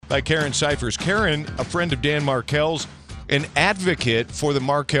by Halperin Cyphers. Karen, a friend of Dan Markel's, an advocate for the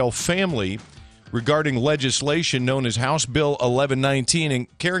Markel family regarding legislation known as House Bill 1119.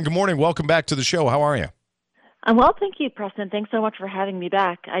 And Karen, good morning. Welcome back to the show. How are you? I'm well, thank you, Preston. Thanks so much for having me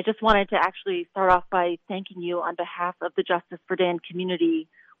back. I just wanted to actually start off by thanking you on behalf of the Justice for Dan community.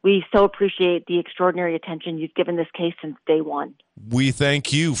 We so appreciate the extraordinary attention you've given this case since day one. We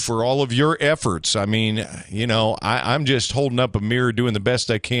thank you for all of your efforts. I mean, you know, I'm just holding up a mirror, doing the best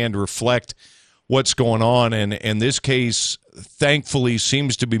I can to reflect what's going on. And this case, thankfully,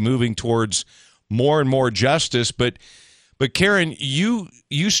 seems to be moving towards more and more justice. But Karen, you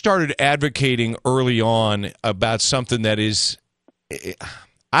started advocating early on about something that is,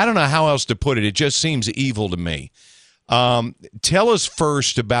 I don't know how else to put it. It just seems evil to me. Tell us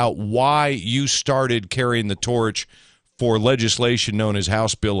first about why you started carrying the torch for legislation known as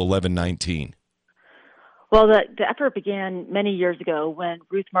House Bill 1119. Well, the effort began many years ago when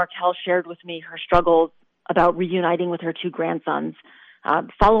Ruth Markel shared with me her struggles about reuniting with her two grandsons.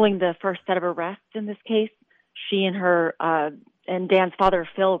 Following the first set of arrests in this case, she and her and Dan's father,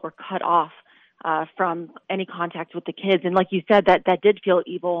 Phil, were cut off from any contact with the kids. And like you said, that did feel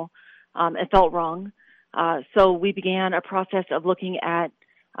evil. It felt wrong. So we began a process of looking at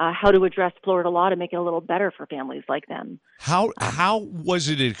how to address Florida law to make it a little better for families like them. How was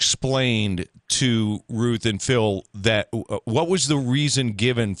it explained to Ruth and Phil that what was the reason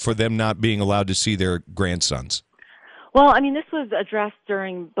given for them not being allowed to see their grandsons? Well, I mean, this was addressed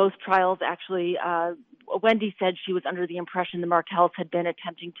during both trials, actually. Wendy said she was under the impression the Markels had been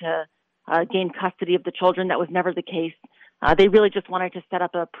attempting to gain custody of the children. That was never the case. They really just wanted to set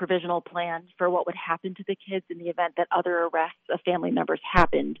up a provisional plan for what would happen to the kids in the event that other arrests of family members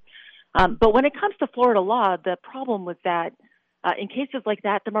happened. But when it comes to Florida law, the problem was that in cases like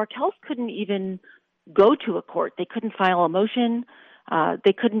that, the Markels couldn't even go to a court. They couldn't file a motion.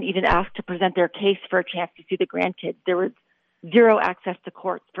 They couldn't even ask to present their case for a chance to see the grandkids. There was zero access to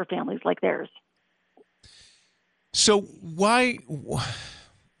courts for families like theirs. So why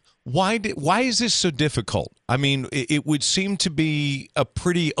is this so difficult? I mean, it would seem to be a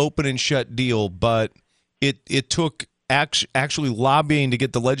pretty open and shut deal, but it took actually lobbying to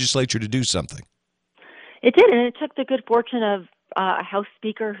get the legislature to do something. It did, and it took the good fortune of a House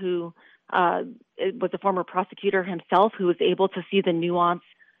Speaker who was a former prosecutor himself, who was able to see the nuance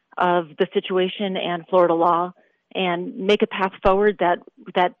of the situation and Florida law and make a path forward that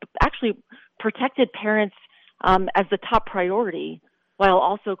actually protected parents as the top priority, while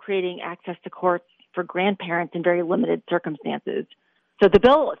also creating access to courts for grandparents in very limited circumstances. So the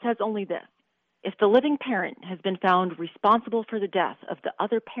bill says only this: if the living parent has been found responsible for the death of the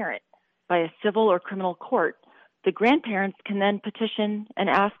other parent by a civil or criminal court, the grandparents can then petition and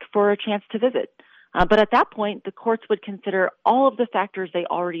ask for a chance to visit. But at that point, the courts would consider all of the factors they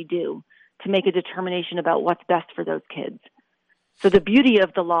already do to make a determination about what's best for those kids. So the beauty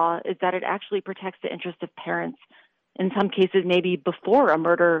of the law is that it actually protects the interest of parents, in some cases maybe before a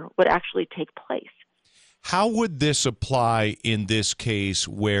murder would actually take place. How would this apply in this case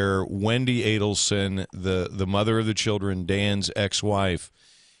where Wendy Adelson, the mother of the children, Dan's ex-wife,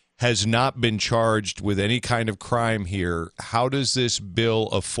 has not been charged with any kind of crime here? How does this bill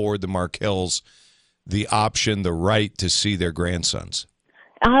afford the Markels the option, the right to see their grandsons?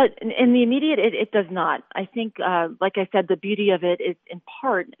 In the immediate, it does not. I think, like I said, the beauty of it is in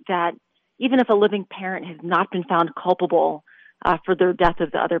part that even if a living parent has not been found culpable for the death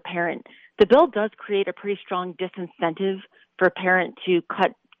of the other parent, the bill does create a pretty strong disincentive for a parent to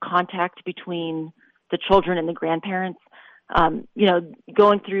cut contact between the children and the grandparents.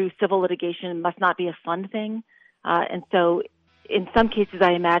 Going through civil litigation must not be a fun thing. And so in some cases,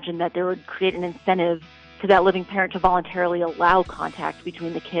 I imagine that there would create an incentive to that living parent to voluntarily allow contact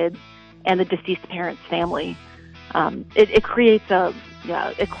between the kids and the deceased parent's family. It creates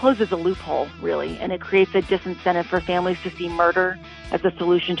it closes a loophole, really, and it creates a disincentive for families to see murder as a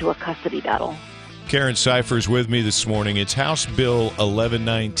solution to a custody battle. Halperin Cyphers with me this morning. It's House Bill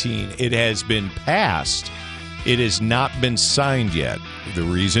 1119. It has been passed. It has not been signed yet. The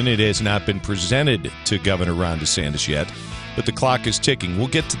reason it has not been presented to Governor Ron DeSantis yet, but the clock is ticking. We'll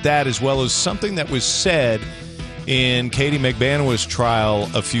get to that as well as something that was said in Katie McBanowa's trial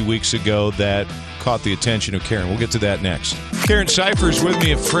a few weeks ago that caught the attention of Karen. We'll get to that next. Halperin Cyphers with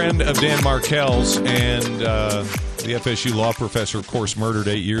me, a friend of Dan Markel's and the FSU law professor, of course, murdered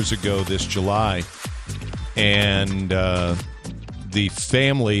 8 years ago this July. And the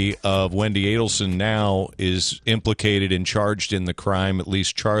family of Wendy Adelson now is implicated and charged in the crime, at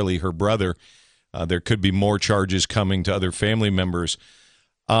least Charlie, her brother. There could be more charges coming to other family members.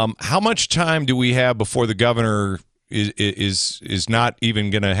 How much time do we have before the governor is not even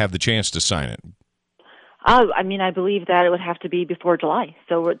going to have the chance to sign it? I believe that it would have to be before July.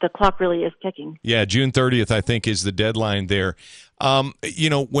 So the clock really is ticking. Yeah, June 30th, I think, is the deadline there.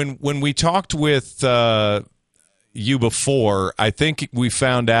 When we talked with you before, I think we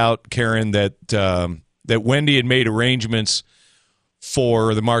found out, Karen, that Wendy had made arrangements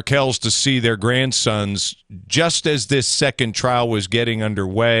for the Markels to see their grandsons just as this second trial was getting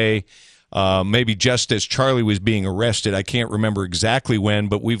underway, maybe just as Charlie was being arrested. I can't remember exactly when,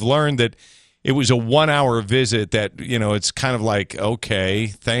 but we've learned that it was a 1-hour visit that, it's kind of like, okay,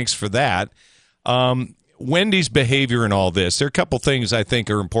 thanks for that. Wendy's behavior in all this, there are a couple things I think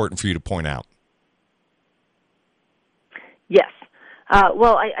are important for you to point out. Yes.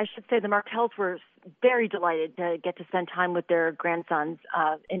 Well, I should say the Markels were very delighted to get to spend time with their grandsons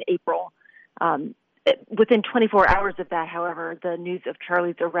in April. Within 24 hours of that, however, the news of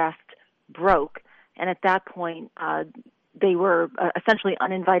Charlie's arrest broke. And at that point, they were essentially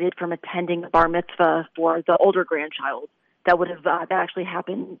uninvited from attending a bar mitzvah for the older grandchild. That actually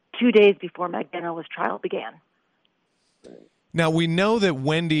happened 2 days before Magdalena's trial began. Now, we know that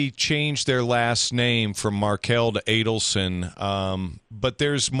Wendy changed their last name from Markel to Adelson, but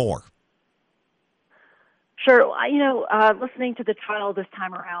there's more. Sure. Listening to the trial this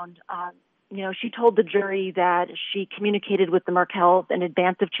time around, she told the jury that she communicated with the Markels in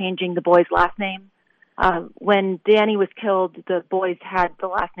advance of changing the boy's last name. When Danny was killed, the boys had the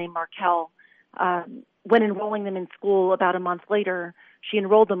last name Markel. When enrolling them in school about a month later, she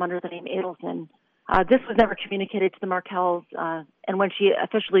enrolled them under the name Adelson. This was never communicated to the Markels, and when she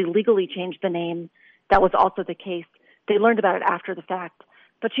officially legally changed the name, that was also the case. They learned about it after the fact.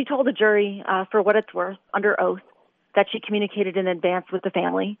 But she told the jury, for what it's worth, under oath, that she communicated in advance with the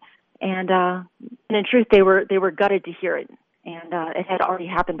family. And in truth, they were gutted to hear it, and it had already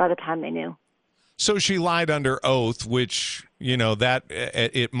happened by the time they knew. So she lied under oath, which, that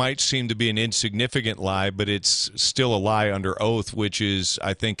it might seem to be an insignificant lie, but it's still a lie under oath, which is,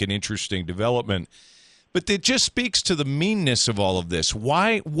 I think, an interesting development. But it just speaks to the meanness of all of this.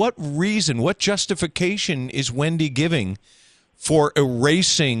 What reason, what justification is Wendy giving for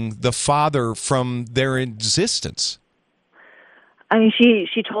erasing the father from their existence? I mean,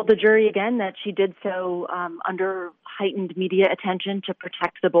 she told the jury again that she did so under heightened media attention to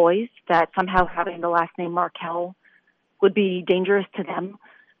protect the boys, that somehow having the last name Markel would be dangerous to them.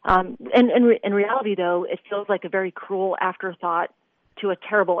 And in reality, though, it feels like a very cruel afterthought to a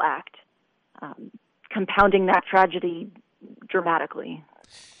terrible act, compounding that tragedy dramatically.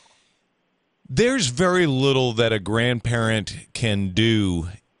 There's very little that a grandparent can do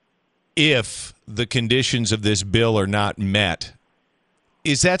if the conditions of this bill are not met.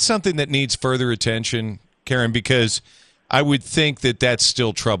 Is that something that needs further attention, Karen? Because I would think that that's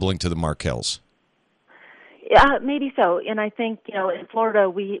still troubling to the Markels. Yeah, maybe so. And I think, in Florida,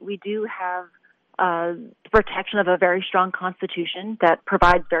 we do have the protection of a very strong constitution that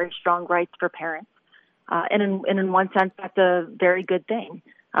provides very strong rights for parents. And in one sense, that's a very good thing.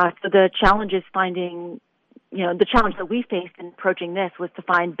 So the challenge is finding, the challenge that we faced in approaching this was to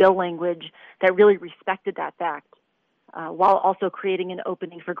find bill language that really respected that fact, while also creating an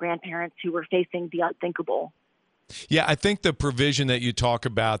opening for grandparents who were facing the unthinkable. Yeah, I think the provision that you talk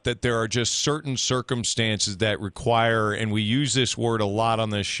about, that there are just certain circumstances that require, and we use this word a lot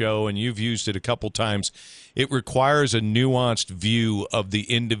on this show, and you've used it a couple times, it requires a nuanced view of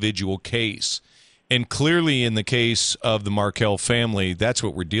the individual case. And clearly in the case of the Markel family, that's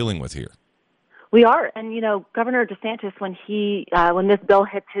what we're dealing with here. We are. And, Governor DeSantis, when this bill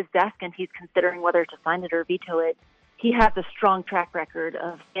hits his desk and he's considering whether to sign it or veto it, he has a strong track record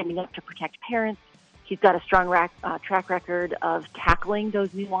of standing up to protect parents. He's got a strong track record of tackling those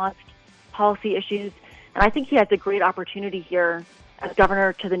nuanced policy issues. And I think he has a great opportunity here as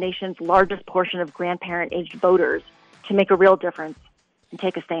governor to the nation's largest portion of grandparent-aged voters to make a real difference and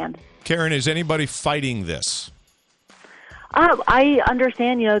take a stand. Karen, is anybody fighting this? I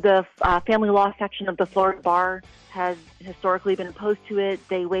understand, the family law section of the Florida Bar has historically been opposed to it.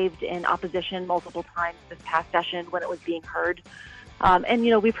 They waived in opposition multiple times this past session when it was being heard. And,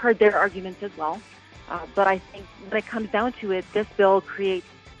 we've heard their arguments as well. But I think when it comes down to it, this bill creates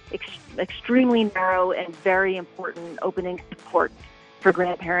extremely narrow and very important opening support for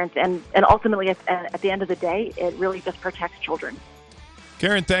grandparents. And ultimately, at the end of the day, it really just protects children.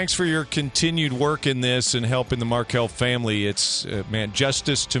 Karen, thanks for your continued work in this and helping the Markel family. It's,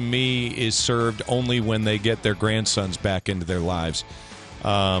 justice to me is served only when they get their grandsons back into their lives.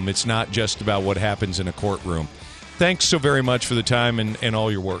 It's not just about what happens in a courtroom. Thanks so very much for the time and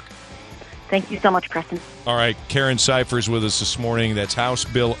all your work. Thank you so much, Preston. All right, Halperin Cyphers with us this morning. That's House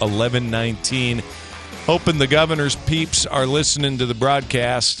Bill 1119. Hoping the governor's peeps are listening to the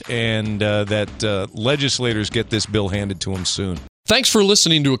broadcast and that legislators get this bill handed to them soon. Thanks for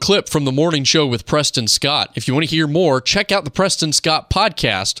listening to a clip from the Morning Show with Preston Scott. If you want to hear more, check out the Preston Scott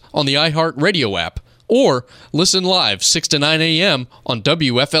podcast on the iHeartRadio app, or listen live 6 to 9 a.m. on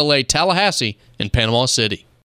WFLA Tallahassee in Panama City.